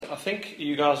I think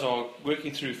you guys are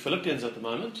working through Philippians at the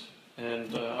moment,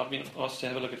 and I've been asked to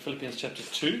have a look at Philippians chapter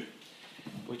 2,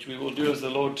 which we will do as the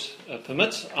Lord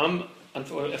permits.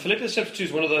 Philippians chapter 2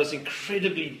 is one of those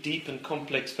incredibly deep and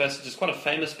complex passages, quite a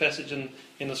famous passage in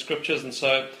the scriptures, and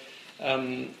so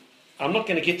I'm not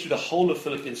going to get through the whole of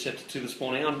Philippians chapter 2 this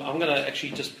morning. I'm going to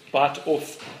actually just bite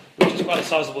off, which is quite a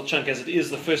sizable chunk as it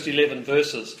is, the first 11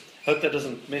 verses. Hope that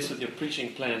doesn't mess with your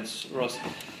preaching plans, Ross.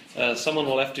 Someone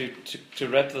will have to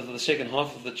wrap the second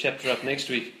half of the chapter up next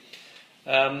week.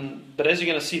 But as you're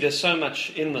going to see, there's so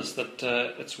much in this that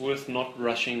it's worth not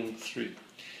rushing through.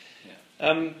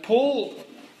 Paul,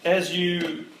 as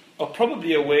you are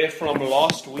probably aware from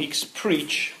last week's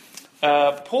preach,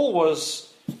 Paul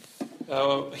was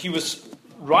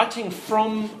writing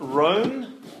from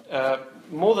Rome,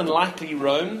 more than likely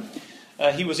Rome.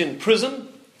 He was in prison,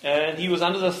 and he was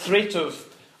under the threat of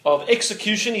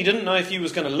execution. He didn't know if he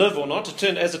was going to live or not.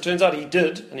 As it turns out, he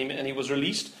did, and he was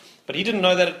released. But he didn't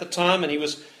know that at the time, and he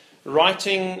was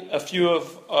writing a few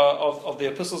of the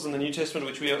epistles in the New Testament,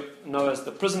 which we know as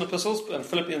the prison epistles, and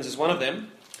Philippians is one of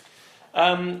them.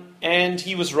 And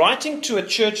he was writing to a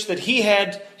church that he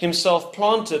had himself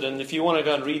planted. And if you want to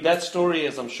go and read that story,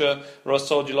 as I'm sure Ross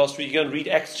told you last week, you go and read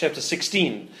Acts chapter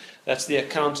 16. That's the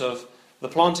account of the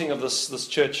planting of this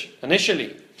church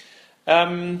initially.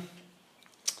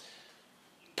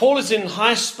 Paul is in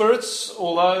high spirits,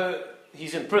 although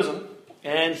he's in prison,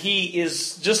 and he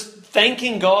is just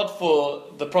thanking God for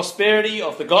the prosperity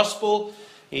of the gospel.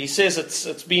 He says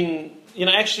it's been,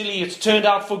 actually it's turned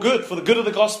out for good, for the good of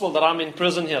the gospel that I'm in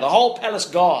prison here. The whole palace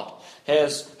guard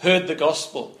has heard the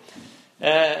gospel.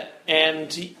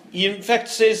 And he in fact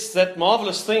says that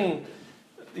marvelous thing,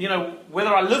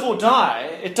 whether I live or die,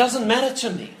 it doesn't matter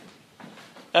to me.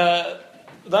 The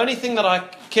only thing that I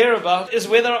care about is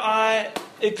whether I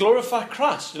glorify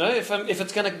Christ. If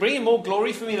it's going to bring him more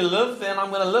glory for me to live, then I'm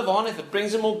going to live on. If it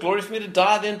brings him more glory for me to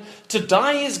die, then to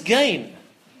die is gain.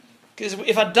 Because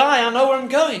if I die, I know where I'm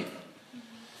going.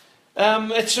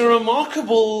 It's a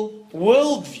remarkable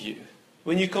worldview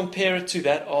when you compare it to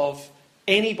that of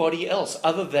anybody else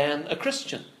other than a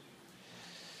Christian.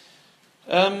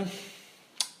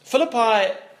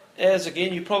 Philippi, as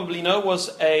again you probably know,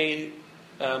 was a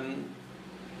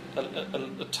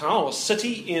town or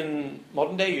city in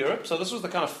modern-day Europe. So this was the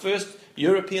kind of first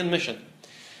European mission.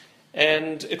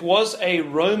 And it was a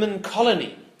Roman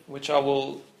colony, which I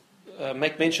will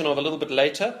make mention of a little bit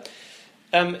later.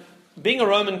 Being a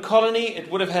Roman colony, it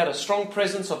would have had a strong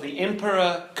presence of the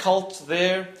emperor cult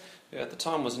there, who at the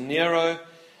time was Nero.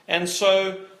 And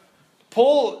so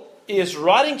Paul is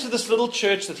writing to this little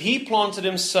church that he planted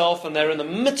himself, and they're in the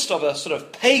midst of a sort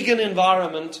of pagan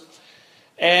environment.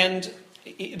 And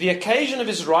the occasion of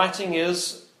his writing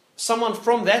is someone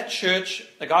from that church,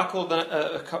 a guy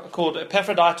called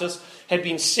Epaphroditus, had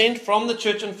been sent from the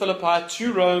church in Philippi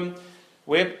to Rome,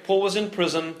 where Paul was in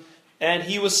prison, and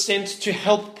he was sent to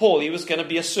help Paul. He was going to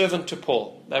be a servant to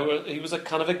Paul. He was a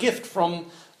kind of a gift from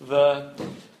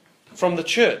the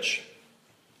church.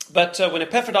 But when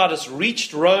Epaphroditus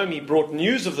reached Rome, he brought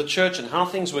news of the church and how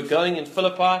things were going in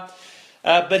Philippi.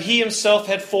 But he himself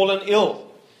had fallen ill,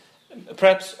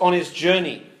 perhaps on his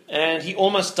journey, and he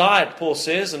almost died, Paul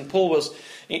says, and Paul was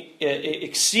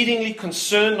exceedingly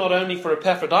concerned not only for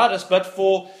Epaphroditus but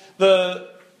for the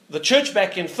church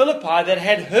back in Philippi that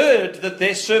had heard that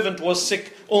their servant was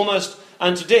sick almost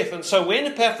unto death. And so when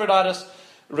Epaphroditus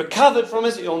recovered from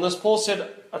his illness, Paul said,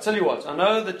 I tell you what, I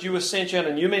know that you were sent here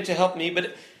and you meant to help me,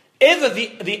 but ever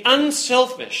the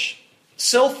unselfish,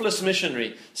 selfless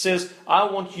missionary says, I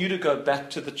want you to go back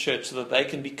to the church so that they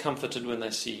can be comforted when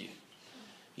they see you.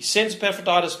 He sends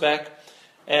Epaphroditus back,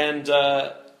 and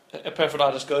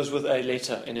Epaphroditus goes with a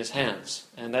letter in his hands.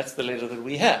 And that's the letter that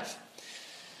we have.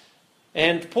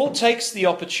 And Paul takes the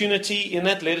opportunity in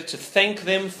that letter to thank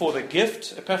them for the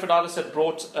gift. Epaphroditus had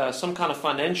brought some kind of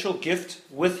financial gift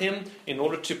with him in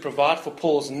order to provide for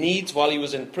Paul's needs while he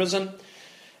was in prison.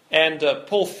 And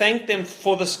Paul thanked them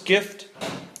for this gift.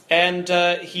 And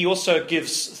he also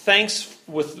gives thanks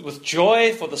with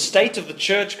joy for the state of the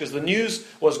church, because the news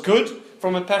was good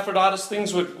from Epaphroditus.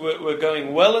 Things were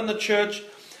going well in the church.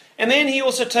 And then he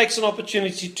also takes an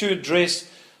opportunity to address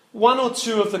one or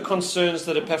two of the concerns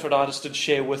that Epaphroditus did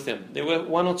share with him. There were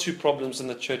one or two problems in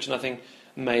the church, nothing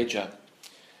major.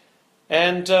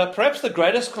 And perhaps the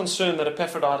greatest concern that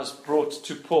Epaphroditus brought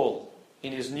to Paul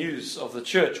in his news of the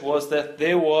church was that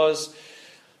there was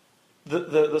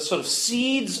the sort of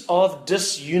seeds of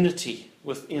disunity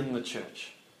within the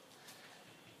church.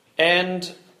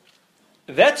 And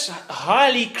that's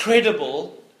highly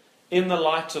credible in the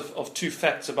light of two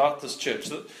facts about this church.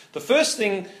 The first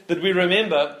thing that we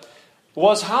remember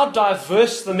was how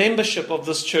diverse the membership of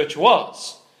this church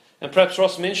was. And perhaps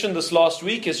Ross mentioned this last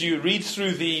week as you read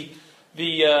through the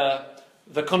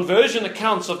conversion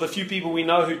accounts of the few people we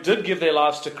know who did give their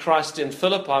lives to Christ in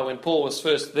Philippi when Paul was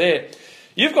first there.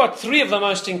 You've got three of the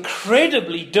most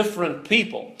incredibly different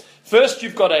people. First,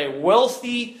 you've got a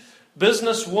wealthy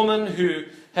businesswoman who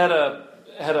had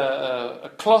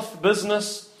a cloth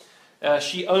business.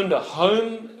 She owned a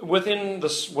home within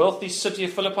this wealthy city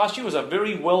of Philippi. She was a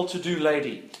very well-to-do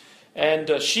lady.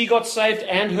 And she got saved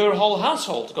and her whole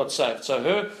household got saved. So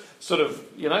her sort of,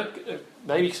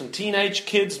 maybe some teenage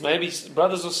kids, maybe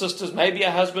brothers or sisters, maybe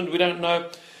a husband, we don't know.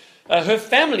 Her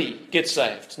family gets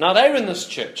saved. Now they're in this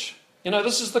church.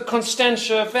 This is the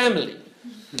Constantia family.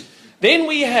 Then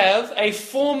we have a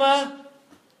former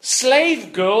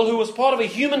slave girl who was part of a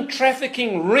human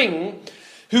trafficking ring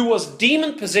who was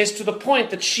demon-possessed to the point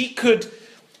that she could,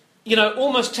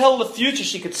 almost tell the future.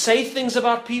 She could say things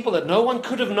about people that no one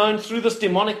could have known through this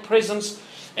demonic presence.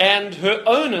 And her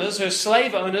owners, her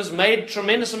slave owners, made a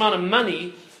tremendous amount of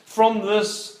money from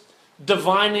this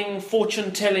divining,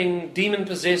 fortune-telling,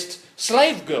 demon-possessed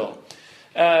slave girl.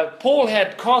 Paul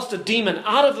had cast a demon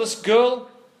out of this girl,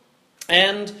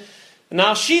 and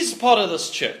now she's part of this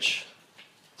church,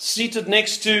 seated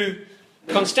next to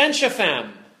Constantia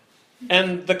fam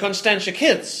and the Constantia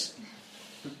kids.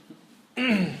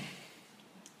 You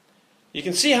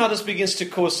can see how this begins to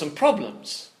cause some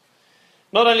problems.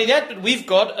 Not only that, but we've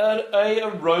got a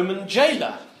Roman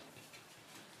jailer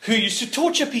who used to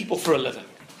torture people for a living.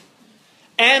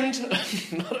 And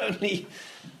not only,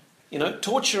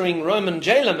 torturing Roman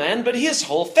jailer man, but his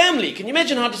whole family. Can you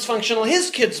imagine how dysfunctional his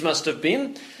kids must have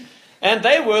been? And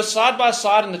they were side by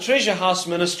side in the treasure house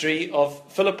ministry of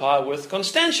Philippi with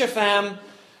Constantia fam.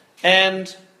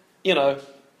 And,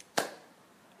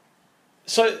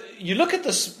 so you look at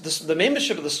the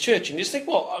membership of this church and you just think,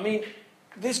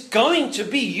 there's going to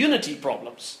be unity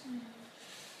problems.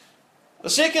 The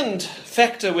second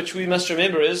factor which we must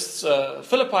remember is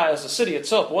Philippi as a city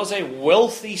itself was a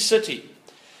wealthy city.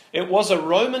 It was a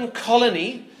Roman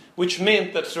colony, which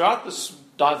meant that throughout this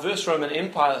diverse Roman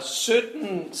Empire,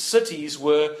 certain cities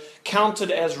were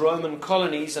counted as Roman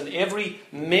colonies, and every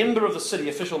member of the city,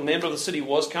 official member of the city,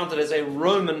 was counted as a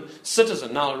Roman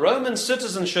citizen. Now, Roman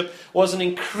citizenship was an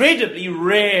incredibly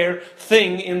rare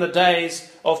thing in the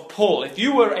days of Paul. If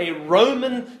you were a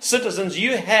Roman citizen,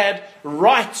 you had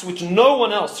rights which no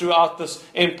one else throughout this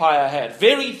empire had.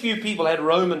 Very few people had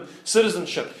Roman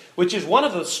citizenship, which is one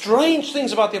of the strange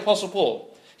things about the Apostle Paul.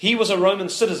 He was a Roman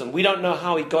citizen. We don't know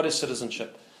how he got his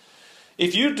citizenship.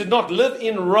 If you did not live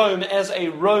in Rome as a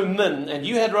Roman and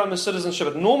you had Roman citizenship,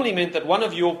 it normally meant that one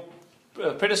of your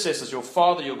predecessors, your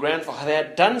father, your grandfather,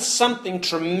 had done something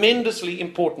tremendously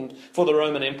important for the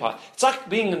Roman Empire. It's like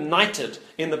being knighted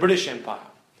in the British Empire.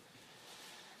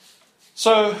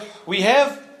 So we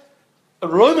have a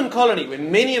Roman colony where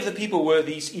many of the people were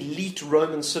these elite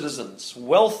Roman citizens,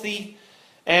 wealthy.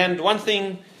 And one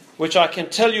thing which I can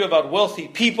tell you about wealthy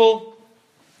people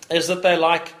is that they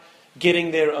like getting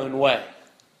their own way.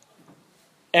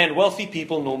 And wealthy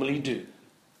people normally do.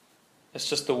 It's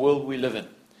just the world we live in.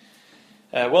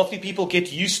 Wealthy people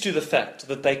get used to the fact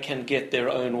that they can get their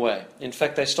own way. In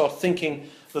fact, they start thinking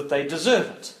that they deserve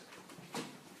it.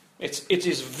 It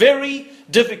is very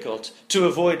difficult to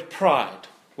avoid pride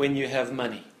when you have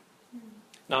money.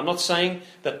 Now, I'm not saying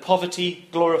that poverty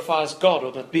glorifies God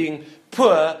or that being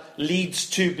poor leads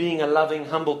to being a loving,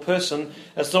 humble person.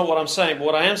 That's not what I'm saying. But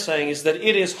what I am saying is that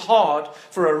it is hard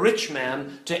for a rich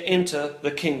man to enter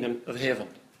the kingdom of heaven.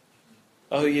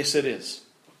 Oh, yes, it is.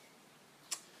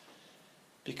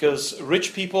 Because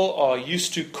rich people are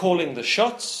used to calling the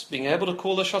shots, being able to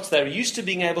call the shots. They're used to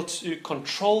being able to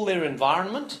control their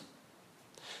environment.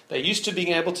 They're used to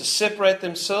being able to separate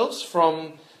themselves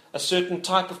from a certain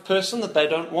type of person that they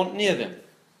don't want near them.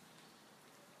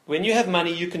 When you have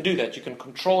money, you can do that. You can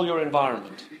control your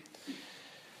environment.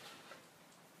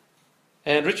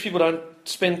 And rich people don't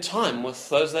spend time with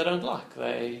those they don't like.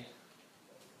 They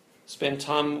spend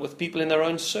time with people in their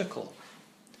own circle.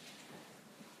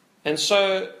 And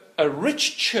so a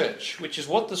rich church, which is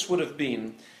what this would have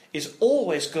been, is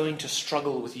always going to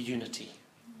struggle with unity.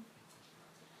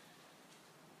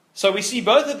 So we see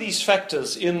both of these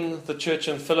factors in the church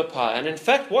in Philippi. And in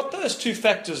fact, what those two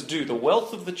factors do, the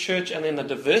wealth of the church and then the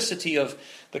diversity of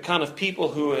the kind of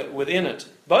people who are within it,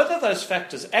 both of those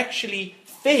factors actually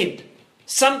fed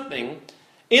something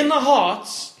in the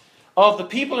hearts of the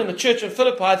people in the church in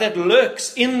Philippi that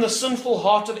lurks in the sinful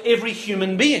heart of every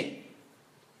human being.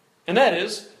 And that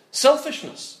is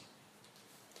selfishness.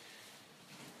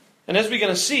 And as we're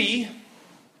going to see,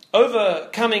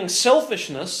 overcoming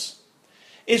selfishness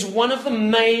is one of the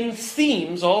main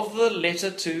themes of the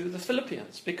letter to the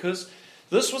Philippians, because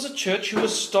this was a church who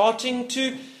was starting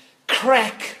to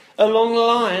crack along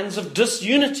lines of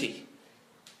disunity.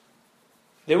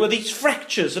 There were these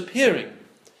fractures appearing.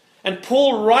 And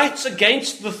Paul writes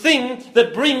against the thing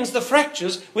that brings the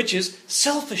fractures, which is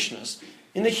selfishness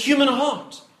in the human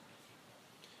heart.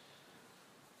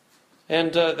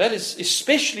 And that is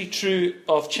especially true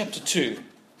of chapter 2,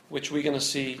 which we're going to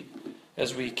see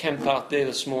as we camp out there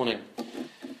this morning.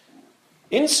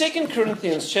 In 2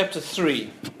 Corinthians chapter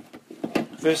 3,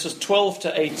 verses 12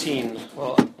 to 18,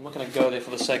 well, I'm not going to go there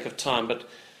for the sake of time, but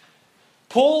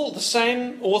Paul, the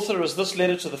same author as this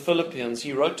letter to the Philippians,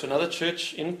 he wrote to another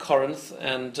church in Corinth,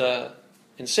 and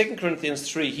in 2 Corinthians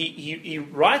 3, he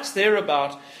writes there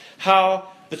about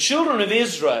how the children of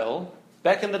Israel,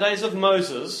 back in the days of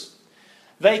Moses,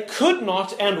 they could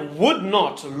not and would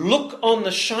not look on the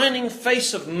shining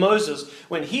face of Moses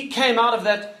when he came out of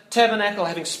that tabernacle,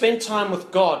 having spent time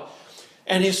with God,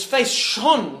 and his face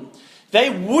shone. They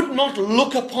would not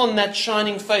look upon that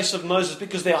shining face of Moses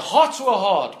because their hearts were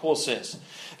hard, Paul says.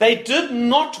 They did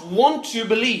not want to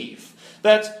believe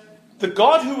that the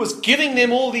God who was giving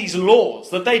them all these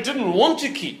laws that they didn't want to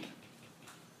keep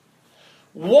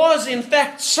was in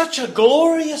fact such a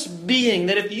glorious being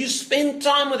that if you spend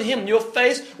time with him, your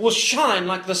face will shine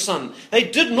like the sun. They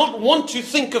did not want to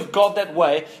think of God that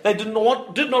way. They did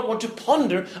not want to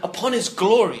ponder upon his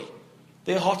glory.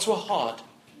 Their hearts were hard.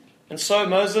 And so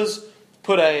Moses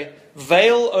put a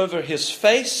veil over his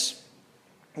face,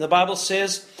 the Bible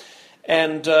says,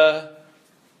 and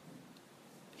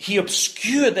he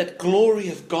obscured that glory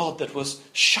of God that was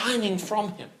shining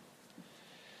from him.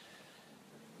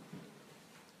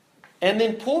 And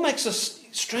then Paul makes a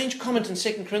strange comment in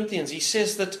 2 Corinthians. He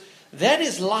says that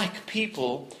is like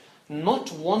people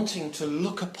not wanting to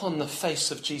look upon the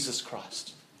face of Jesus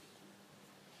Christ.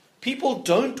 People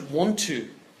don't want to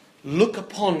look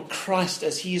upon Christ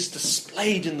as he is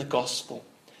displayed in the gospel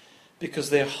because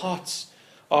their hearts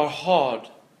are hard.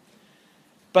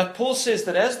 But Paul says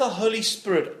that as the Holy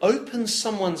Spirit opens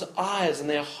someone's eyes and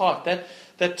their heart,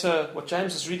 that what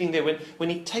James is reading there, when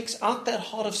he takes out that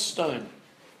heart of stone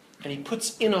and he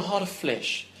puts in a heart of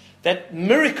flesh, that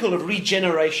miracle of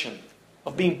regeneration,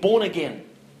 of being born again.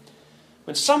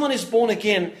 When someone is born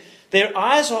again, their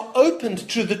eyes are opened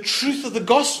to the truth of the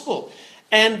gospel,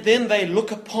 and then they look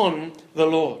upon the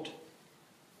Lord.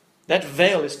 That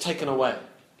veil is taken away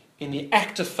in the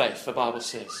act of faith, the Bible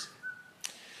says.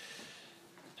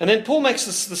 And then Paul makes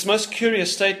this most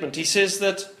curious statement. He says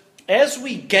that as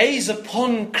we gaze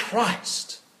upon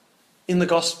Christ in the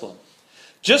gospel,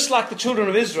 just like the children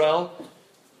of Israel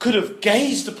could have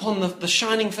gazed upon the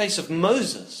shining face of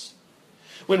Moses,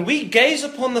 when we gaze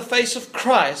upon the face of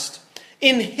Christ,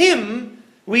 in him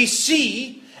we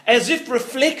see, as if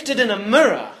reflected in a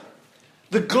mirror,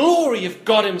 the glory of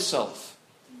God himself.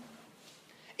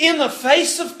 In the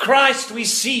face of Christ we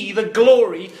see the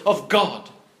glory of God.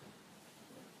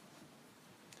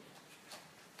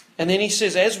 And then he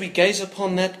says, as we gaze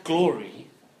upon that glory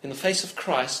in the face of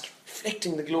Christ,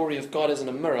 reflecting the glory of God as in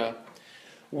a mirror,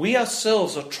 we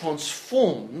ourselves are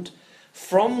transformed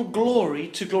from glory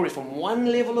to glory, from one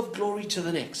level of glory to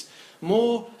the next,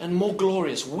 more and more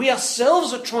glorious. We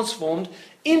ourselves are transformed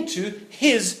into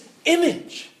his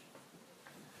image.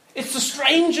 It's the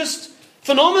strangest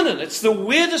phenomenon. It's the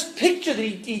weirdest picture that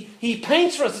he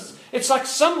paints for us. It's like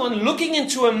someone looking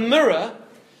into a mirror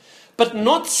but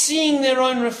not seeing their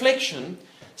own reflection,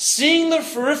 seeing the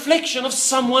reflection of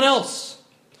someone else.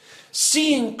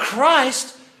 Seeing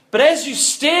Christ, but as you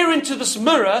stare into this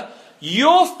mirror,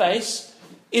 your face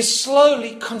is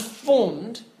slowly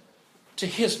conformed to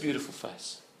his beautiful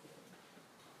face.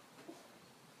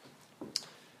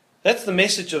 That's the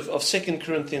message of 2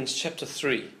 Corinthians chapter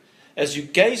 3. As you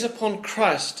gaze upon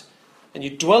Christ and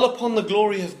you dwell upon the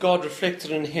glory of God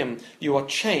reflected in him, you are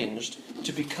changed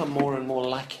to become more and more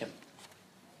like him.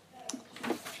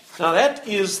 Now that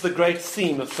is the great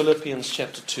theme of Philippians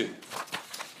chapter 2.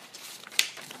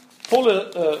 Paul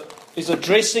is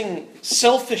addressing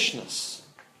selfishness,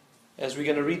 as we're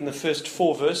going to read in the first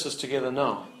 4 verses together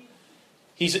now.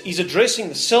 He's addressing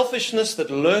the selfishness that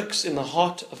lurks in the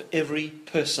heart of every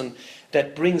person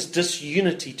that brings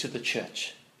disunity to the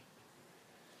church.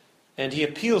 And he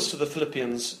appeals to the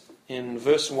Philippians in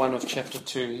verse 1 of chapter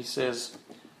 2. He says,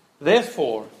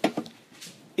 therefore,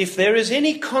 if there is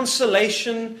any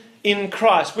consolation in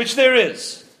Christ, which there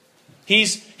is,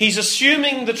 he's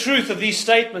assuming the truth of these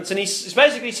statements, and he's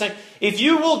basically saying, if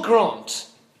you will grant,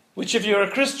 which if you're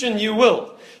a Christian you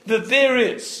will, that there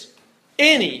is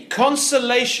any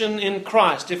consolation in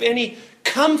Christ, if any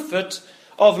comfort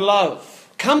of love,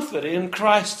 comfort in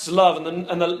Christ's love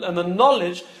and the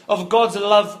knowledge of God's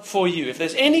love for you, if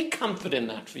there's any comfort in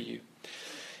that for you,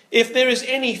 if there is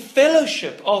any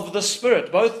fellowship of the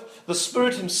Spirit, both the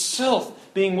Spirit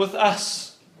Himself being with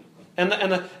us and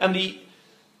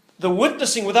the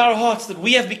witnessing with our hearts that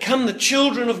we have become the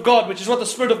children of God, which is what the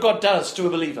Spirit of God does to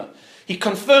a believer. He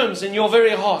confirms in your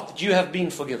very heart that you have been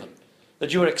forgiven,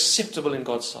 that you are acceptable in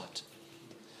God's sight.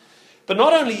 But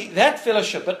not only that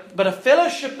fellowship, but a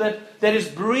fellowship that is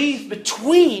breathed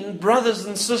between brothers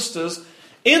and sisters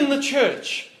in the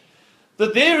church.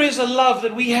 That there is a love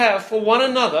that we have for one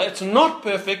another. It's not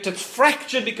perfect, it's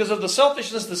fractured because of the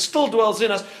selfishness that still dwells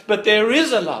in us, but there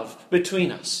is a love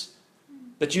between us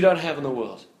that you don't have in the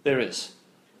world. There is.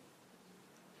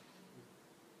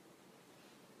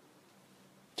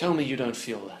 Tell me you don't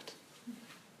feel that.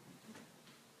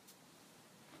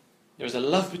 There is a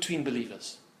love between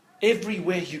believers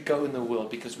everywhere you go in the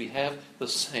world because we have the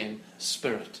same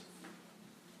Spirit.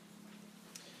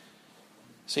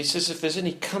 So he says, if there's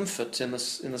any comfort in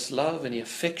this love, any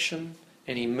affection,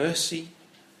 any mercy,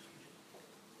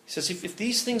 he says, if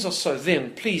these things are so,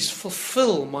 then please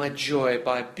fulfill my joy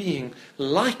by being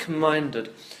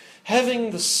like-minded,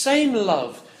 having the same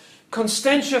love.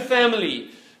 Constantia family,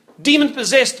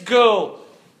 demon-possessed girl,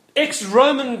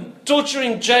 ex-Roman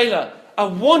torturing jailer, I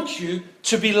want you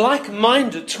to be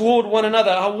like-minded toward one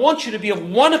another. I want you to be of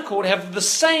one accord, have the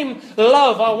same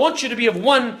love. I want you to be of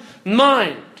one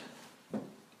mind.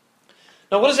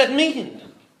 Now, what does that mean?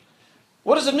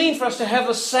 What does it mean for us to have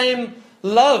the same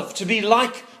love, to be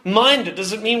like-minded?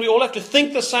 Does it mean we all have to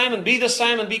think the same and be the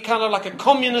same and be kind of like a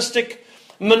communistic,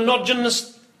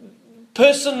 monogynous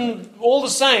person, all the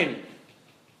same?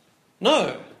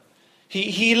 No.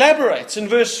 He elaborates in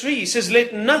verse 3. He says,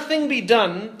 let nothing be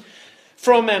done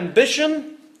from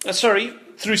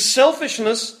through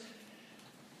selfishness,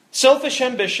 selfish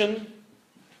ambition,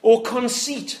 or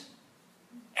conceit,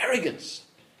 arrogance.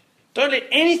 Don't let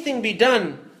anything be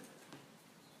done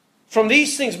from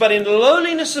these things, but in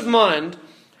lowliness of mind,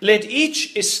 let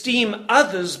each esteem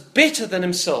others better than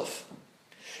himself.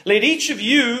 Let each of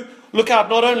you look out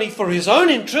not only for his own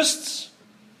interests,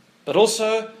 but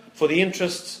also for the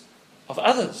interests of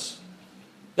others.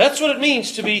 That's what it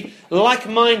means to be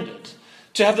like-minded,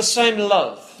 to have the same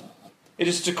love. It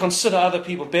is to consider other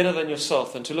people better than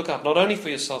yourself and to look out not only for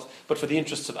yourself, but for the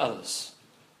interests of others.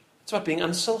 It's about being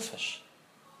unselfish.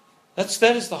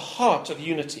 That is the heart of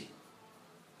unity,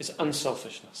 is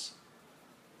unselfishness.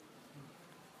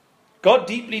 God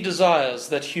deeply desires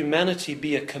that humanity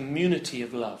be a community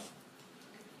of love.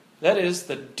 That is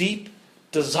the deep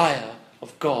desire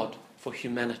of God for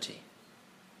humanity.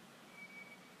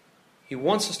 He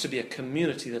wants us to be a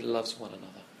community that loves one another.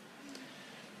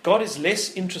 God is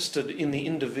less interested in the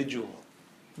individual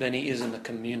than He is in the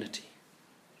community.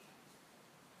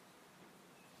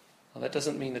 Well, that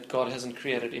doesn't mean that God hasn't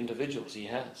created individuals. He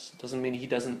has. It doesn't mean He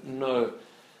doesn't know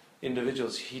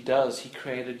individuals. He does. He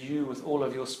created you with all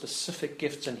of your specific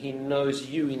gifts, and He knows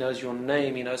you. He knows your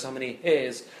name. He knows how many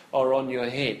hairs are on your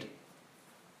head.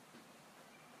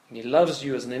 And He loves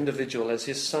you as an individual, as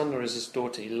His son or as His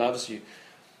daughter. He loves you.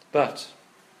 But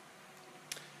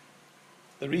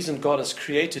the reason God has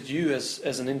created you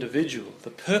as an individual, the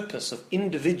purpose of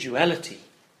individuality,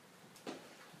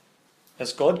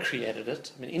 as God created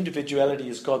it, I mean, individuality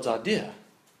is God's idea.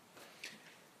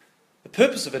 The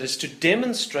purpose of it is to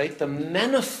demonstrate the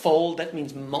manifold, that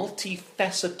means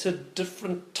multifaceted,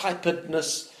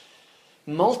 different-typedness,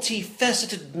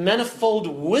 multifaceted, manifold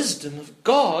wisdom of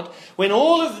God, when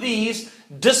all of these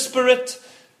disparate,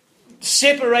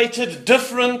 separated,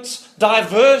 different,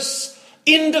 diverse,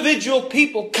 individual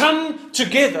people come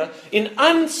together in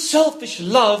unselfish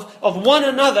love of one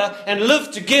another and live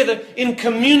together in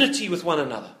community with one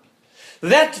another.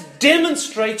 That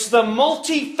demonstrates the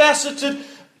multifaceted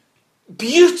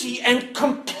beauty and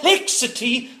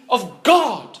complexity of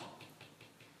God,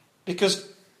 because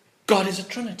God is a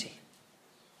Trinity.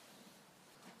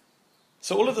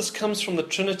 So all of this comes from the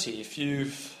Trinity. If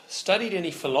you've studied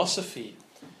any philosophy,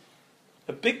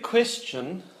 a big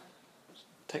question,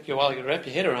 take you a while to wrap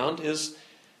your head around, is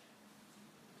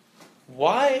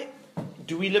why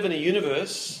do we live in a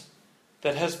universe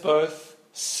that has both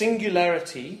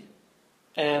singularity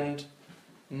and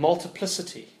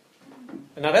multiplicity?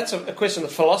 And now that's a question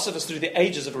that philosophers through the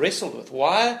ages have wrestled with.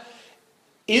 Why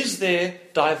is there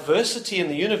diversity in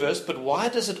the universe, but why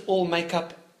does it all make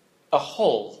up a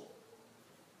whole?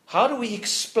 How do we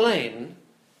explain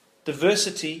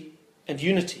diversity and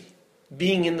unity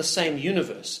being in the same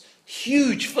universe?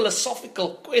 Huge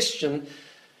philosophical question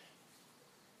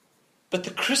But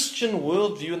the Christian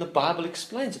worldview and the Bible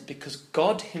explains it, because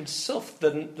God himself,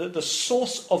 the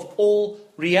source of all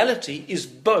reality, is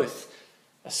both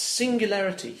a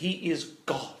singularity. He is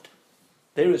God.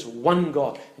 There is one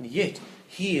God, and yet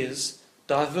he is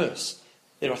diverse.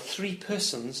 There are three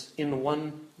persons in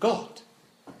one God.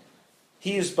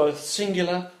 He is both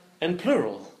singular and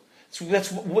plural. So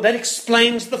that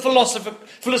explains the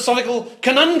philosophical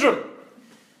conundrum.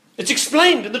 It's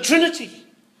explained in the Trinity.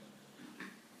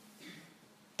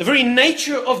 The very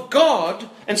nature of God,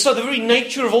 and so the very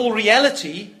nature of all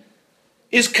reality,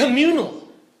 is communal.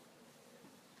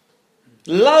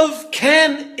 Love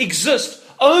can exist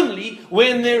only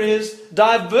when there is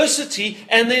diversity,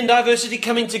 and then diversity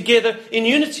coming together in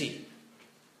unity.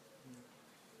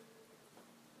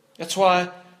 That's why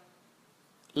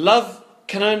love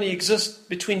can only exist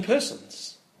between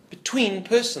persons. Between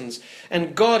persons.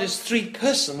 And God is three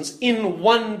persons in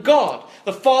one God.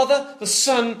 The Father, the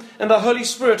Son, and the Holy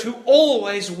Spirit, who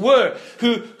always were,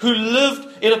 who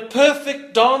lived in a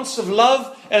perfect dance of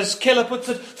love, as Keller puts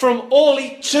it, from all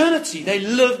eternity. They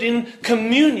lived in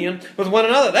communion with one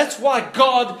another. That's why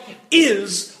God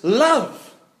is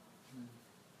love.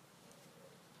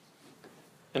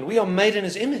 And we are made in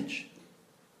his image.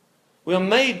 We are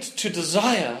made to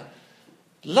desire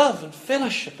love and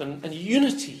fellowship and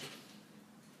unity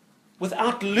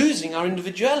without losing our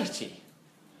individuality.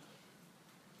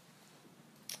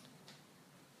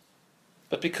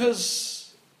 But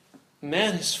because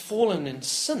man has fallen in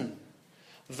sin,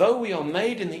 though we are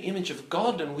made in the image of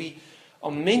God and we are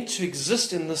meant to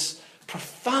exist in this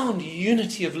profound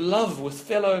unity of love with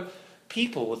fellow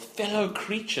people, with fellow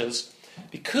creatures,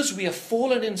 because we have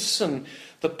fallen in sin,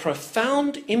 the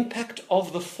profound impact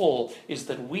of the fall is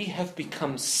that we have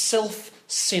become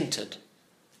self-centered,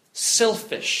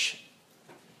 selfish.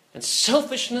 And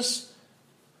selfishness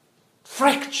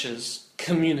fractures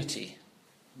community.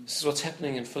 This is what's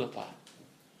happening in Philippi.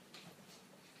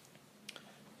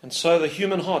 And so the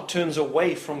human heart turns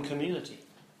away from community.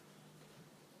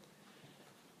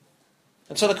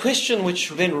 And so the question which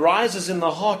then rises in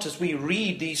the heart as we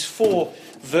read these 4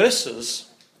 verses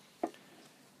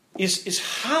is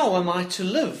how am I to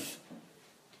live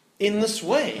in this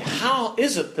way? How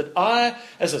is it that I,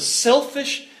 as a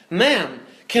selfish man,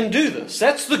 can do this?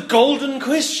 That's the golden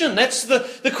question. That's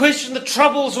the question that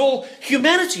troubles all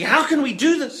humanity. How can we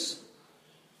do this?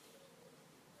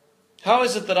 How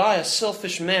is it that I, a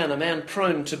selfish man, a man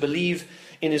prone to believe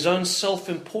in his own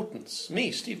self-importance,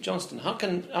 me, Steve Johnston, how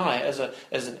can I, as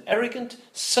an arrogant,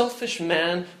 selfish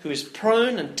man who is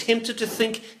prone and tempted to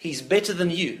think he's better than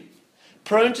you,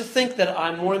 prone to think that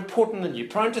I'm more important than you,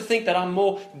 prone to think that I'm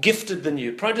more gifted than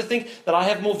you, prone to think that I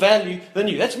have more value than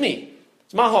you. That's me.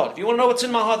 It's my heart. If you want to know what's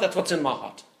in my heart, that's what's in my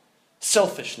heart.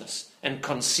 Selfishness and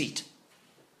conceit.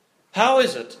 How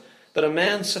is it that a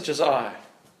man such as I,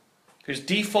 whose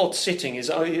default setting is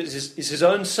his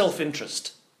own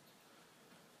self-interest,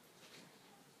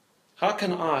 how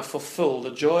can I fulfill the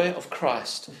joy of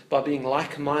Christ by being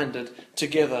like-minded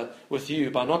together with you,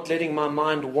 by not letting my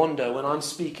mind wander when I'm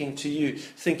speaking to you,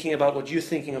 thinking about what you're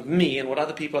thinking of me and what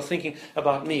other people are thinking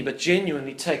about me, but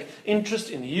genuinely take interest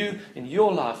in you, in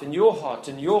your life, in your heart,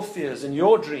 in your fears, in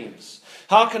your dreams?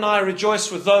 How can I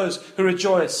rejoice with those who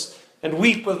rejoice and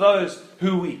weep with those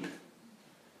who weep?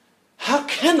 How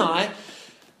can I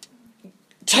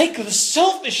take the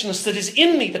selfishness that is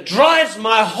in me, that drives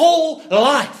my whole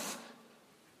life,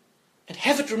 and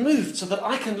have it removed so that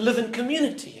I can live in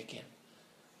community again?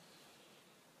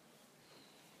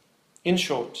 In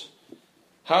short,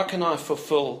 how can I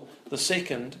fulfill the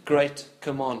second great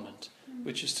commandment,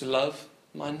 which is to love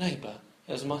my neighbor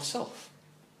as myself?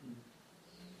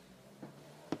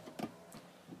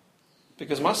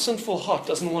 Because my sinful heart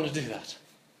doesn't want to do that.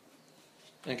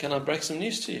 And can I break some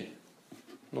news to you?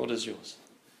 Nor does yours.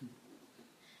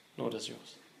 Nor does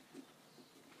yours.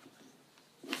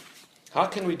 How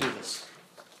can we do this?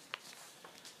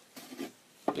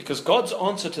 Because God's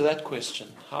answer to that question,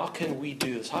 how can we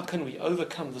do this? How can we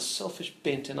overcome the selfish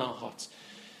bent in our hearts?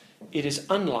 It is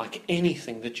unlike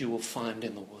anything that you will find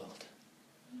in the world.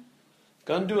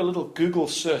 Go and do a little Google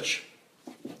search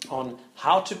on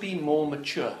how to be more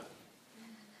mature.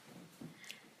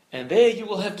 And there you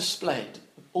will have displayed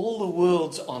all the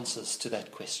world's answers to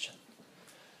that question.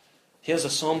 Here's a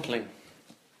sampling.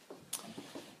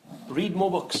 Read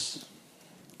more books.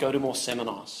 Go to more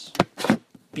seminars.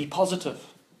 Be positive.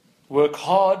 Work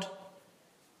hard.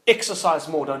 Exercise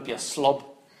more. Don't be a slob.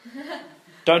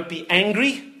 Don't be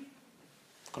angry.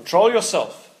 Control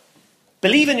yourself.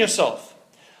 Believe in yourself.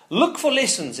 Look for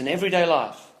lessons in everyday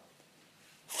life.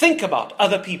 Think about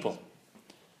other people.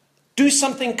 Do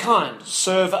something kind.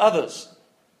 Serve others.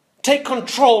 Take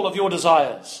control of your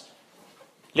desires.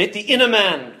 Let the inner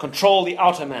man control the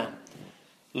outer man.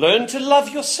 Learn to love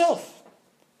yourself.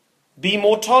 Be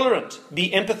more tolerant.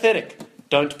 Be empathetic.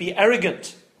 Don't be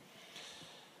arrogant.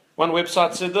 One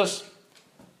website said this: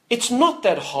 it's not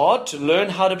that hard to learn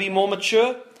how to be more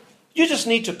mature. You just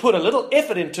need to put a little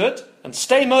effort into it and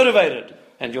stay motivated,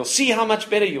 and you'll see how much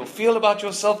better you'll feel about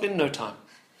yourself in no time.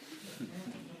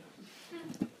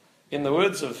 In the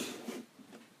words of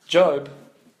Job,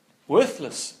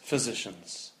 worthless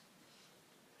physicians.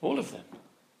 All of them.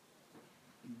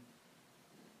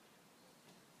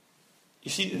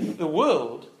 You see, the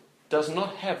world does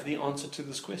not have the answer to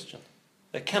this question.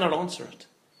 They cannot answer it.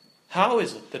 How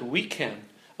is it that we can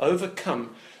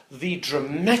overcome the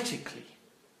dramatically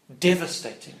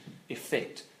devastating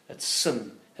effect that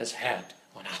sin has had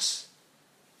on us?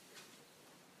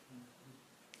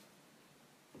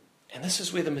 And this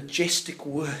is where the majestic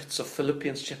words of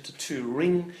Philippians chapter 2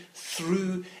 ring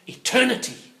through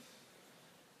eternity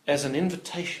as an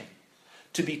invitation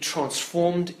to be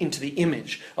transformed into the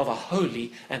image of a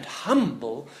holy and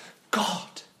humble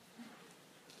God.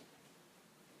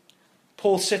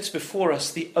 Paul sets before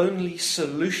us the only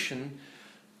solution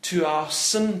to our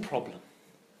sin problem,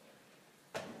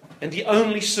 and the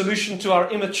only solution to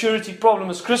our immaturity problem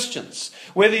as Christians.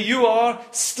 Whether you are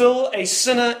still a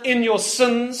sinner in your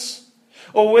sins,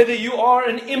 or whether you are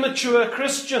an immature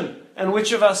Christian, and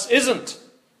which of us isn't,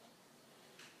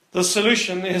 the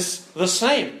solution is the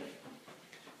same.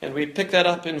 And we pick that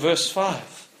up in verse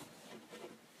 5.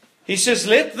 He says,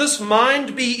 let this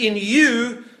mind be in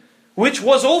you, which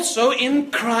was also in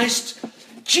Christ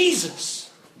Jesus.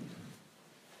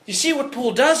 You see what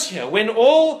Paul does here? When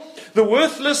all the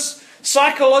worthless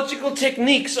psychological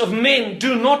techniques of men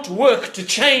do not work to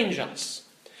change us,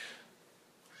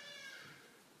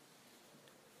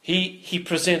 he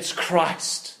presents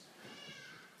Christ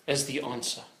as the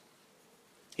answer.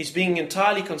 He's being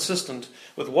entirely consistent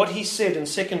with what he said in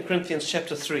 2 Corinthians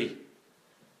chapter 3.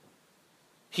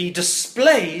 He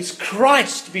displays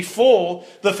Christ before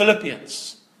the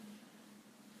Philippians.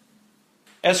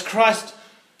 As Christ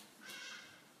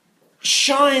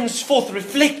shines forth,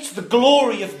 reflects the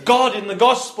glory of God in the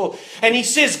gospel. And he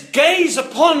says, gaze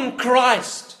upon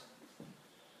Christ.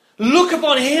 Look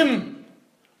upon Him.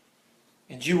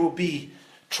 And you will be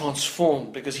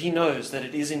transformed, because he knows that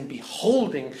it is in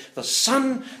beholding the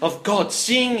Son of God,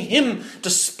 seeing Him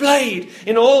displayed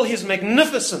in all His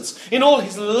magnificence, in all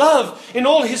His love, in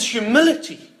all His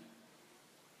humility.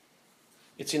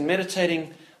 It's in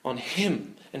meditating on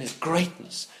Him and His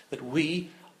greatness that we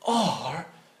are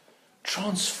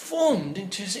transformed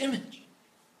into His image.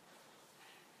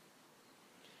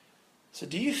 So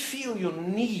do you feel your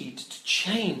need to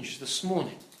change this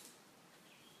morning?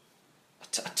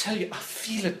 I tell you, I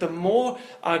feel it. The more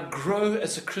I grow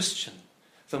as a Christian,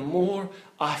 the more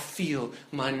I feel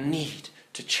my need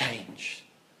to change.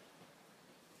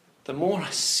 The more I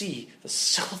see the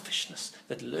selfishness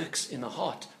that lurks in the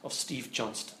heart of Steve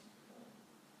Johnston.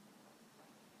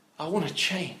 I want to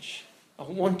change. I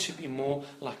want to be more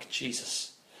like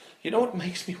Jesus. You know what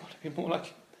makes me want to be more like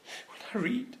Him? When I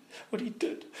read what He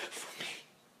did for me.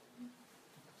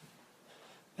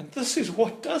 And this is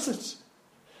what does it.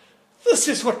 This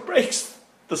is what breaks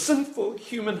the sinful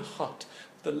human heart,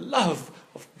 the love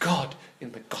of God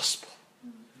in the gospel.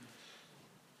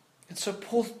 And so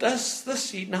Paul does this.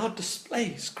 He now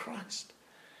displays Christ.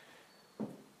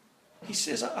 He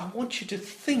says, I want you to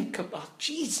think about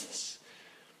Jesus.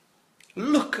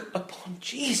 Look upon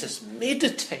Jesus.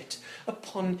 Meditate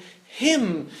upon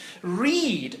Him.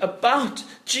 Read about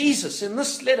Jesus in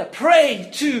this letter. Pray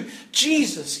to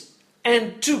Jesus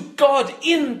and to God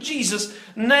in Jesus'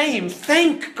 name.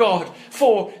 Thank God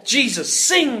for Jesus.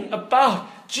 Sing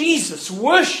about Jesus.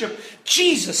 Worship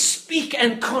Jesus. Speak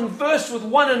and converse with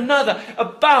one another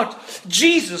about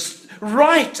Jesus.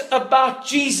 Write about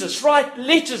Jesus. Write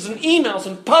letters and emails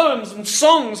and poems and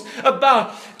songs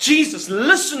about Jesus.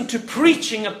 Listen to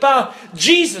preaching about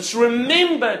Jesus.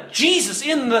 Remember Jesus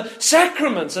in the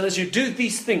sacraments. And as you do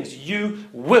these things, you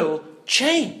will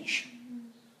change.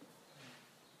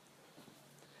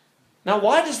 Now,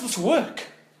 why does this work?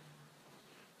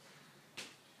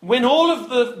 When all of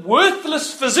the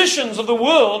worthless physicians of the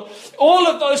world, all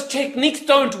of those techniques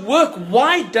don't work,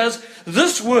 why does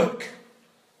this work?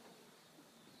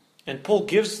 And Paul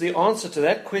gives the answer to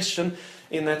that question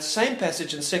in that same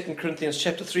passage in 2 Corinthians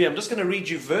chapter 3. I'm just going to read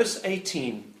you verse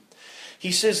 18.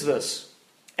 He says this: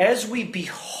 as we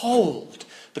behold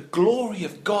the glory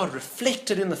of God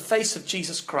reflected in the face of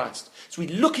Jesus Christ, as we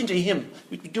look into Him,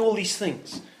 we do all these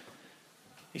things.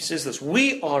 He says this,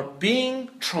 we are being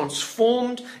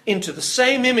transformed into the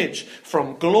same image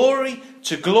from glory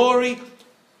to glory.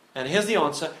 And here's the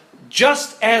answer,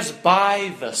 just as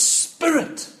by the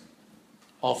Spirit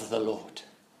of the Lord.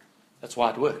 That's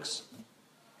why it works.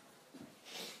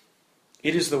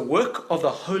 It is the work of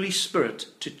the Holy Spirit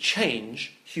to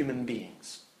change human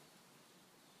beings,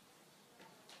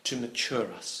 to mature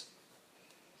us.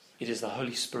 It is the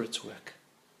Holy Spirit's work,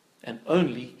 and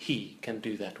only He can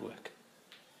do that work.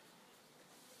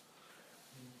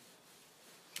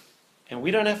 And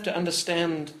we don't have to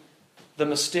understand the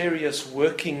mysterious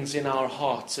workings in our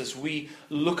hearts as we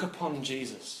look upon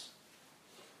Jesus,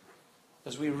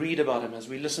 as we read about Him, as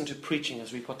we listen to preaching,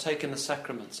 as we partake in the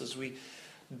sacraments, as we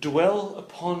dwell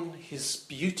upon His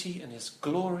beauty and His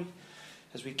glory,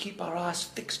 as we keep our eyes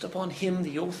fixed upon Him,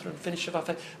 the author and finisher of our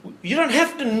faith. You don't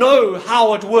have to know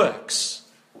how it works.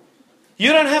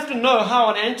 You don't have to know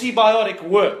how an antibiotic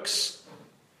works.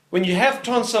 When you have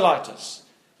tonsillitis,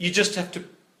 you just have to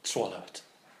swallow it,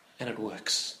 and it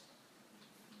works.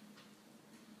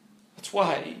 That's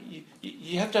why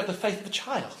you have to have the faith of a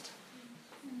child.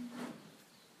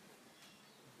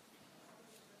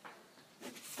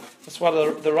 That's why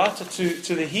the writer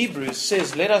to the Hebrews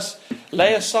says, let us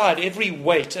lay aside every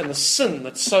weight and the sin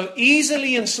that so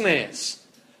easily ensnares,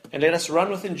 and let us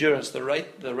run with endurance the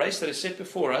race that is set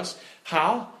before us.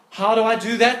 How? How do I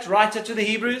do that? Writer to the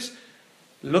Hebrews?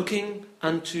 Looking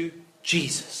unto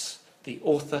Jesus, the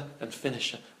author and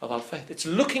finisher of our faith. It's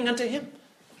looking unto Him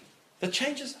that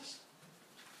changes us.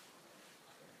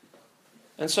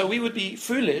 And so we would be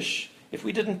foolish if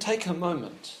we didn't take a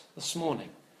moment this morning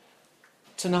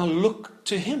to now look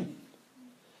to Him,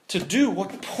 to do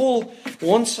what Paul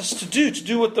wants us to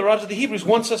do what the writer of the Hebrews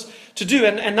wants us to do.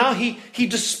 And now he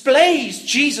displays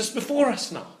Jesus before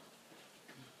us now.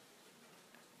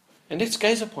 And let's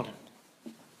gaze upon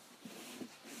Him.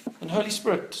 And Holy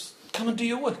Spirit, come and do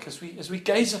your work as we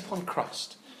gaze upon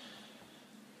Christ.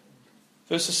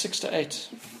 Verses 6 to 8.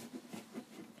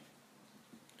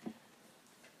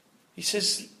 He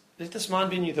says, let this mind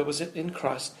be in you that was in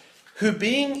Christ, who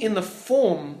being in the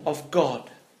form of God,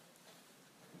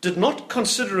 did not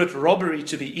consider it robbery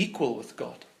to be equal with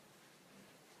God,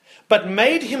 but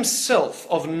made Himself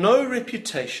of no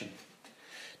reputation,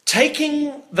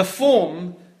 taking the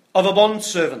form of a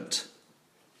bondservant,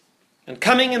 and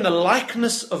coming in the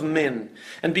likeness of men,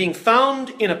 and being found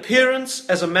in appearance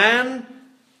as a man,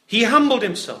 He humbled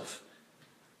Himself,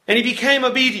 and He became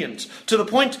obedient to the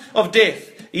point of death,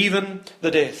 even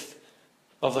the death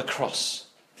of the cross.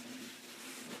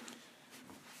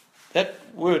 That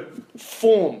word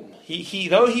form,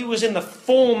 though He was in the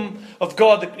form of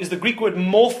God, is the Greek word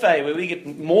morphe, where we get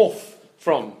morph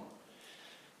from,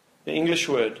 the English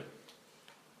word.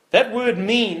 That word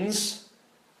means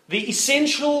the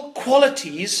essential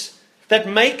qualities that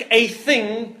make a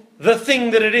thing the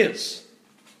thing that it is.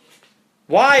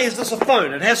 Why is this a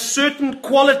phone? It has certain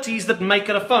qualities that make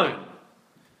it a phone.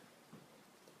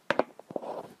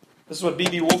 This is what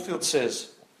B.B. Warfield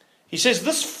says. He says,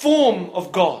 this form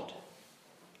of God,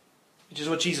 which is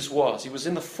what Jesus was, He was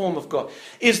in the form of God,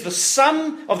 is the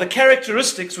sum of the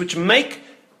characteristics which make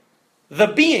the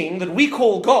being that we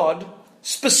call God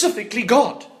specifically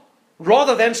God,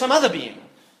 rather than some other being,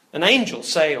 an angel,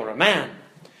 say, or a man.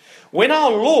 When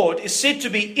our Lord is said to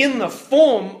be in the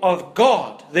form of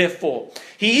God, therefore,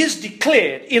 He is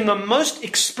declared in the most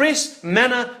express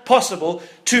manner possible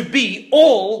to be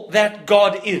all that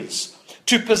God is,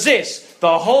 to possess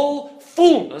the whole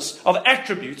fullness of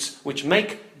attributes which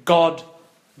make God,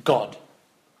 God.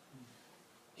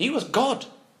 He was God.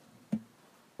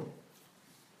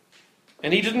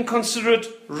 And He didn't consider it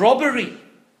robbery.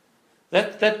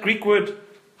 That Greek word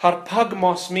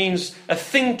harpagmos means a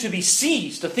thing to be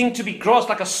seized, a thing to be grasped,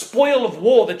 like a spoil of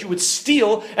war that you would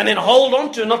steal and then hold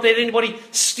on to and not let anybody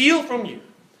steal from you.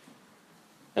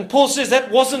 And Paul says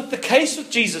that wasn't the case with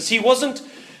Jesus. He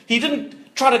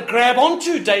didn't try to grab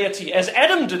onto deity as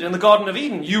Adam did in the Garden of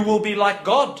Eden. You will be like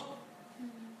God.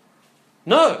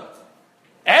 No.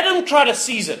 Adam tried to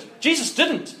seize it. Jesus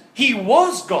didn't. He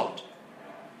was God.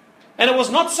 And it was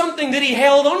not something that he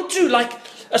held onto like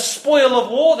a spoil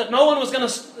of war that no one was going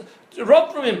to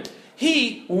rob from him.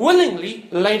 He willingly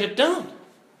laid it down.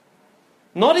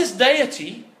 Not his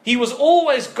deity. He was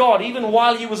always God, even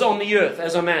while He was on the earth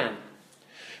as a man.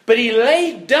 But He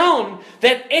laid down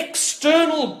that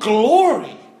external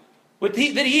glory that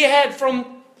He had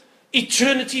from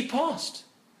eternity past.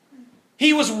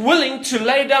 He was willing to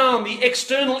lay down the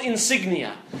external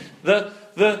insignia, the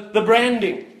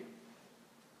branding,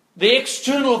 the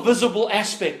external visible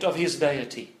aspect of His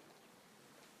deity.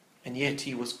 And yet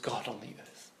He was God on the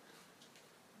earth.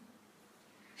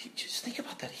 Just think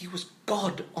about that. He was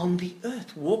God on the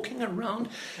earth, walking around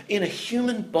in a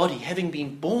human body, having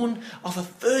been born of a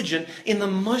virgin in the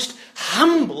most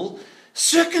humble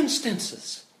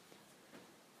circumstances.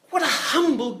 What a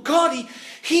humble God.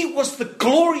 He was the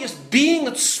glorious being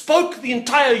that spoke the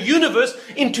entire universe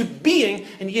into being,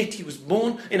 and yet he was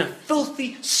born in a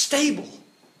filthy stable.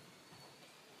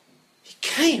 He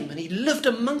came and he lived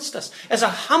amongst us as a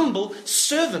humble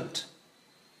servant.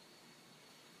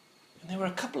 And there were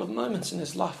a couple of moments in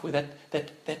his life where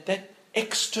that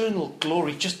external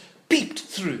glory just peeped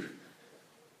through.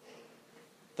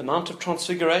 The Mount of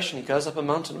Transfiguration, he goes up a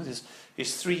mountain with his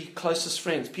three closest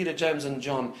friends, Peter, James, and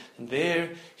John. And there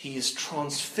he is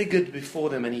transfigured before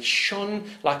them, and he shone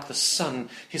like the sun.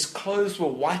 His clothes were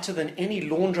whiter than any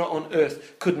launderer on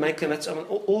earth could make them.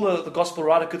 All the gospel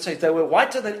writer could say, they were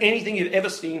whiter than anything you've ever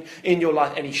seen in your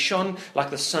life. And he shone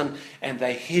like the sun, and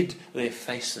they hid their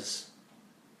faces.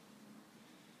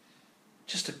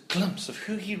 Just a glimpse of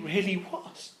who he really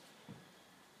was.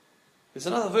 There's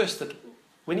another verse that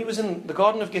when he was in the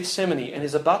Garden of Gethsemane and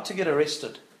is about to get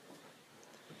arrested,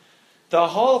 the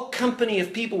whole company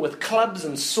of people with clubs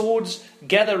and swords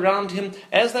gather around him.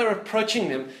 As they're approaching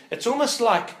them, it's almost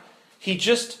like he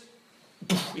just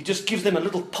gives them a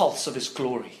little pulse of his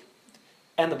glory.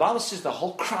 And the Bible says the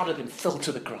whole crowd of them fell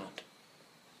to the ground.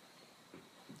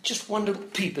 Just one little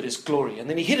peep at his glory, and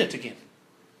then he hid it again.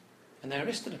 And they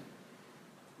arrested him.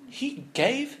 He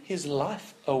gave his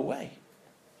life away.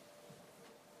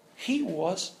 He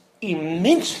was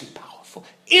immensely powerful,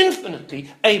 infinitely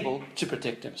able to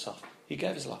protect himself. He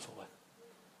gave his life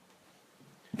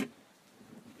away.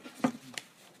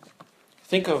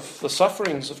 Think of the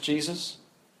sufferings of Jesus,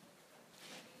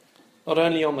 not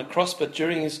only on the cross, but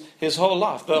during his whole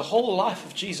life. The whole life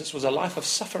of Jesus was a life of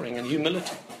suffering and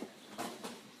humility.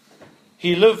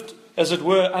 He lived, as it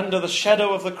were, under the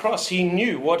shadow of the cross. He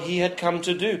knew what he had come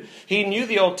to do. He knew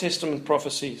the Old Testament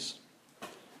prophecies,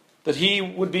 that he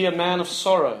would be a man of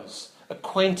sorrows,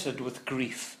 acquainted with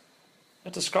grief.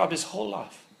 That described his whole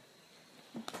life.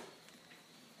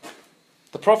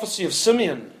 The prophecy of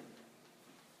Simeon.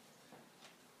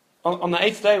 On the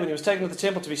 8th day, when he was taken to the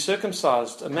temple to be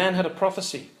circumcised, a man had a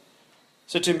prophecy.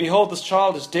 Said to him, behold, this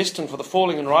child is destined for the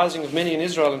falling and rising of many in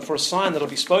Israel, and for a sign that will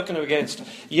be spoken against.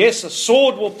 Yes, a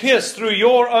sword will pierce through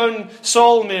your own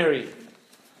soul, Mary,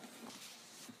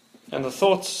 and the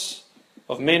thoughts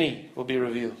of many will be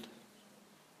revealed.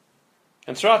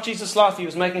 And throughout Jesus' life, he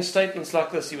was making statements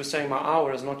like this. He was saying, my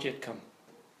hour has not yet come.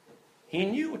 He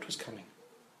knew what was coming.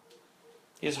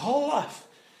 His whole life,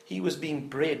 he was being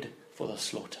bred for the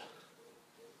slaughter.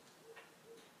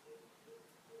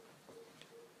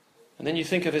 And then you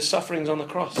think of his sufferings on the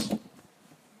cross.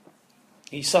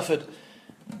 He suffered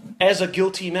as a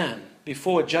guilty man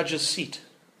before a judge's seat,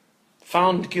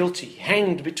 found guilty,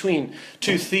 hanged between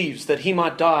two thieves that he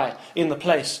might die in the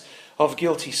place of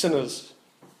guilty sinners.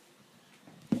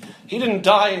 He didn't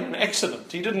die in an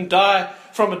accident. He didn't die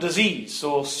from a disease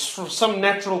or from some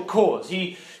natural cause.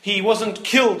 He wasn't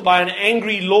killed by an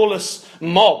angry, lawless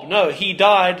mob. No, he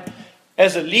died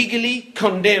as a legally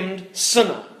condemned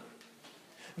sinner,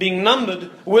 being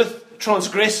numbered with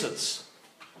transgressors.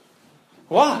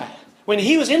 Why? When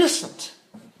he was innocent.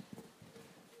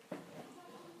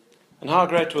 And how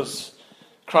great was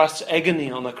Christ's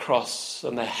agony on the cross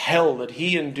and the hell that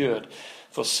he endured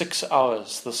for 6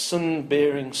 hours, the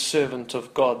sin-bearing servant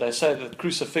of God. They say that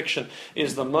crucifixion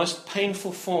is the most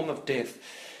painful form of death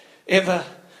ever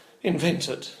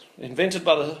invented. Invented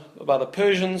by the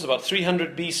Persians about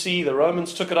 300 BC. The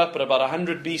Romans took it up at about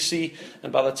 100 BC.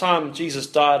 And by the time Jesus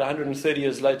died, 130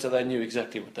 years later, they knew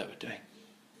exactly what they were doing.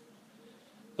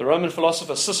 The Roman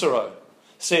philosopher Cicero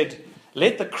said,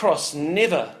 let the cross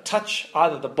never touch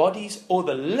either the bodies or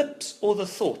the lips or the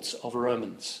thoughts of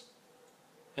Romans.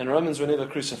 And Romans were never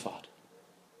crucified.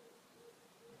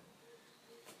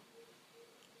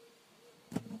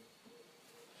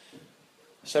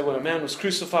 So when a man was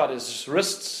crucified, his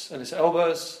wrists and his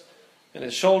elbows and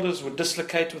his shoulders would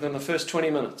dislocate within the first 20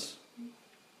 minutes.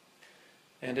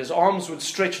 And his arms would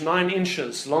stretch 9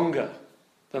 inches longer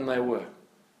than they were.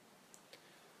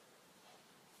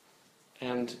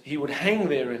 And he would hang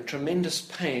there in tremendous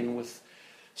pain with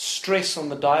stress on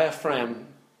the diaphragm,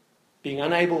 being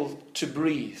unable to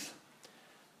breathe.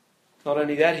 Not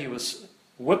only that, he was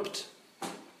whipped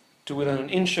to within an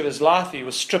inch of his life. He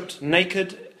was stripped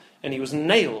naked and he was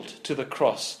nailed to the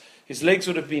cross. His legs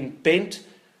would have been bent,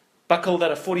 buckled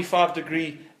at a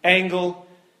 45-degree angle,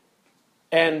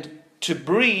 and to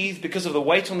breathe, because of the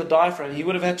weight on the diaphragm, he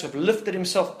would have had to have lifted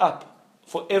himself up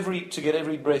to get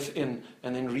every breath in,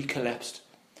 and then recollapsed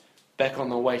back on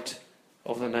the weight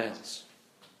of the nails.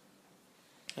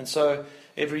 And so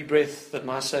every breath that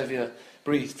my Saviour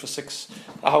breathed for 6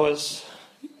 hours,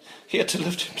 he had to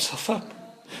lift himself up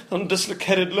on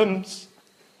dislocated limbs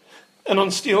and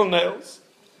on steel nails.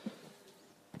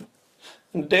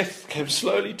 And death came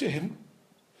slowly to him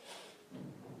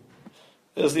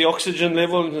as the oxygen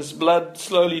level in his blood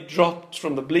slowly dropped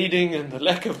from the bleeding and the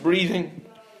lack of breathing.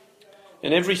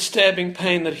 And every stabbing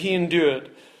pain that he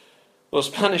endured was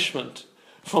punishment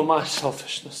for my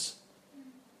selfishness.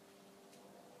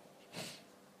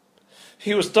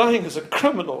 He was dying as a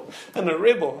criminal and a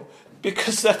rebel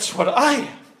because that's what I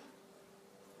am.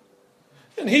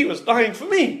 And he was dying for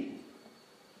me.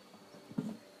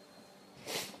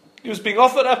 He was being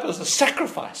offered up as a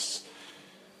sacrifice,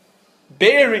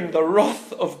 bearing the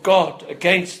wrath of God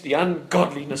against the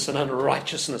ungodliness and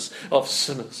unrighteousness of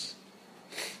sinners.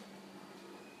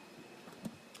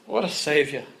 What a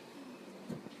Saviour.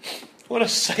 What a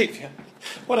Saviour.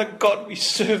 What a God we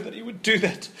serve, that he would do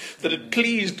that. That it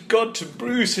pleased God to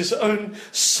bruise his own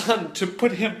Son, to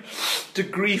put him to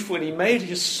grief when he made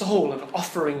his soul an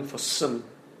offering for sin.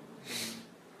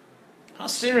 How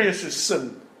serious is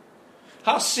sin?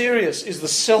 How serious is the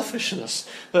selfishness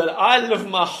that I live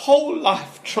my whole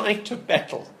life trying to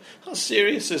battle? How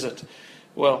serious is it?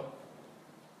 Well,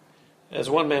 as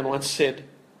one man once said,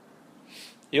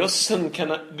 your sin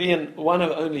can be in one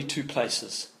of only two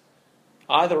places.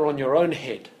 Either on your own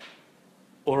head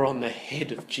or on the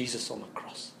head of Jesus on the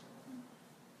cross.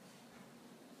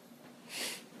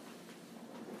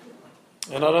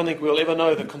 And I don't think we'll ever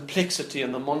know the complexity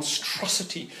and the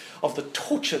monstrosity of the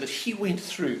torture that he went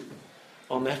through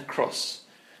on that cross.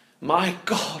 My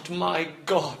God,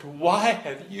 why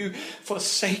have you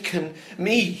forsaken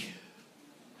me?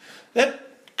 That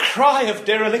cry of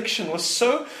dereliction was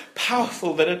so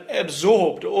powerful that it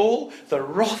absorbed all the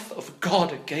wrath of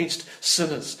God against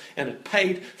sinners, and it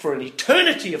paid for an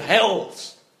eternity of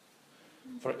hells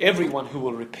for everyone who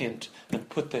will repent and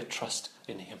put their trust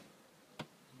in him.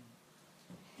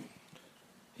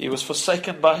 He was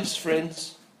forsaken by his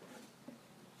friends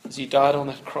as he died on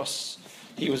that cross.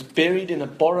 He was buried in a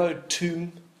borrowed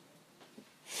tomb.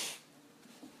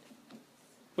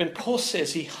 When Paul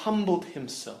says he humbled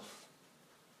himself,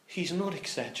 he's not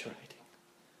exaggerating.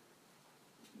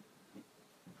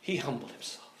 He humbled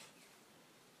himself.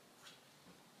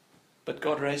 But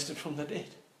God raised him from the dead.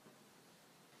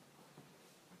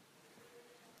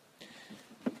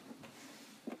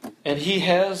 And he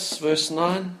has, verse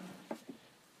 9,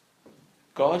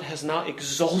 God has now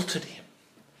exalted him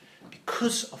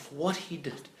because of what he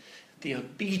did, the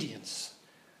obedience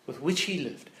with which he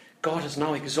lived. God has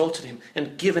now exalted him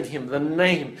and given him the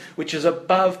name which is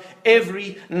above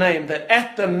every name, that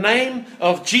at the name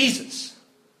of Jesus,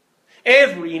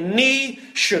 every knee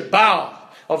should bow,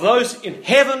 of those in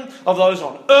heaven, of those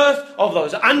on earth, of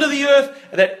those under the earth,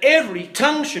 that every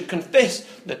tongue should confess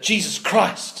that Jesus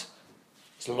Christ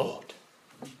is Lord,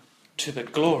 to the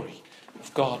glory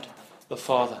of God the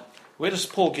Father. Where does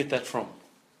Paul get that from?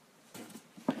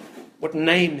 What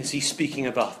name is he speaking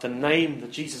about? The name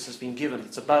that Jesus has been given.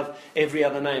 It's above every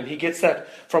other name. He gets that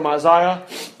from Isaiah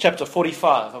chapter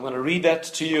 45. I'm going to read that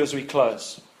to you as we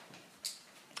close.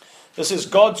 This is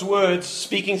God's words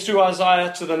speaking through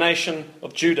Isaiah to the nation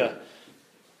of Judah.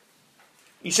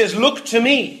 He says, "Look to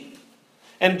me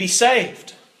and be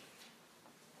saved,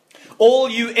 all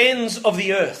you ends of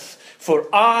the earth. For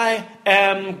I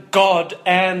am God,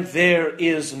 and there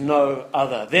is no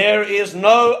other. There is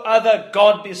no other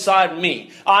God beside me.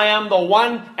 I am the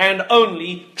one and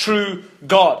only true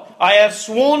God. I have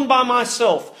sworn by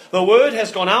myself. The word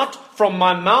has gone out from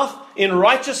my mouth in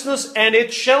righteousness, and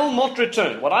it shall not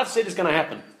return." What I've said is going to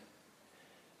happen.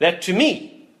 That to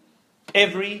me,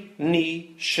 every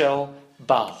knee shall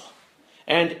bow,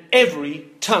 and every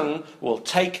tongue will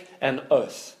take an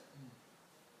oath.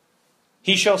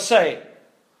 He shall say,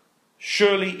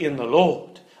 "Surely in the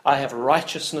Lord I have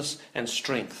righteousness and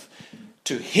strength.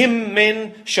 To him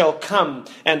men shall come,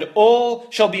 and all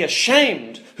shall be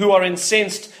ashamed who are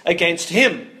incensed against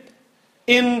him.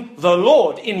 In the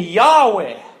Lord," in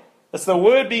Yahweh, that's the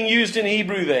word being used in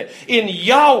Hebrew there. "In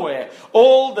Yahweh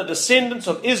all the descendants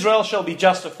of Israel shall be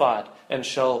justified and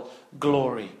shall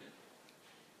glory."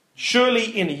 Surely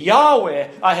in Yahweh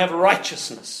I have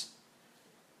righteousness.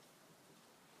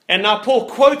 And now Paul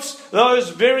quotes those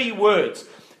very words,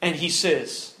 and he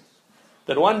says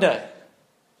that one day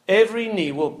every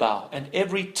knee will bow and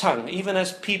every tongue, even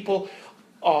as people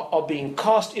are being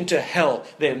cast into hell,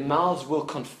 their mouths will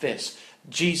confess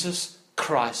Jesus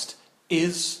Christ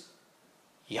is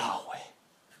Yahweh.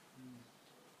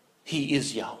 He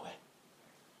is Yahweh.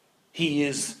 He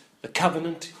is the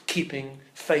covenant-keeping,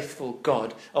 faithful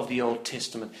God of the Old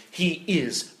Testament. He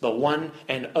is the one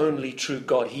and only true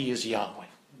God. He is Yahweh.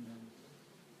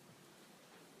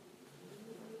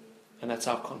 And that's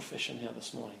our confession here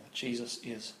this morning, that Jesus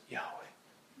is Yahweh.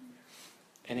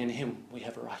 And in Him we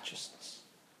have righteousness.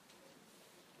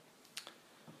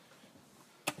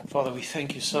 Father, we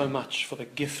thank you so much for the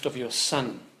gift of your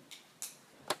Son.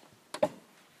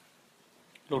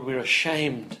 Lord, we're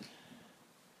ashamed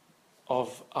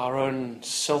of our own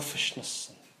selfishness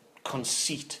and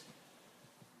conceit.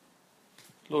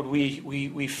 Lord,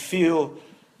 we feel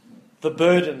the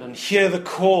burden and hear the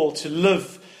call to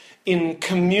live in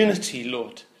community,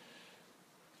 Lord.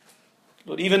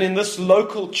 Lord, even in this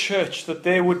local church, that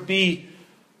there would be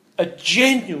a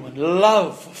genuine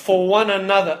love for one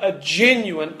another, a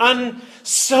genuine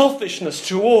unselfishness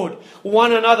toward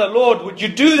one another. Lord, would you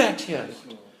do that here?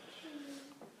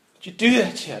 Would you do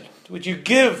that here? Would you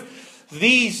give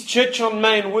these Church on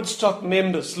Main Woodstock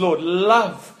members, Lord,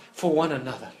 love for one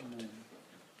another?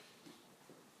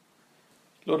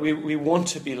 Lord, we want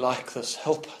to be like this.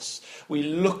 Help us. We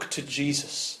look to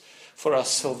Jesus for our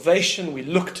salvation. We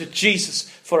look to Jesus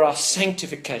for our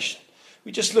sanctification.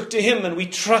 We just look to Him and we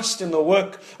trust in the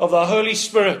work of the Holy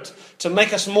Spirit to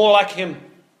make us more like Him.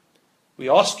 We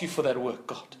ask you for that work,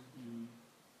 God.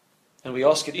 And we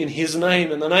ask it in His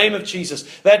name, in the name of Jesus.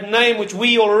 That name which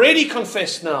we already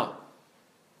confess now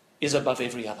is above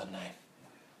every other name.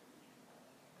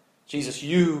 Jesus,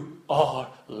 you are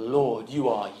Lord. You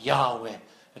are Yahweh.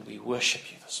 And we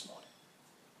worship you this morning.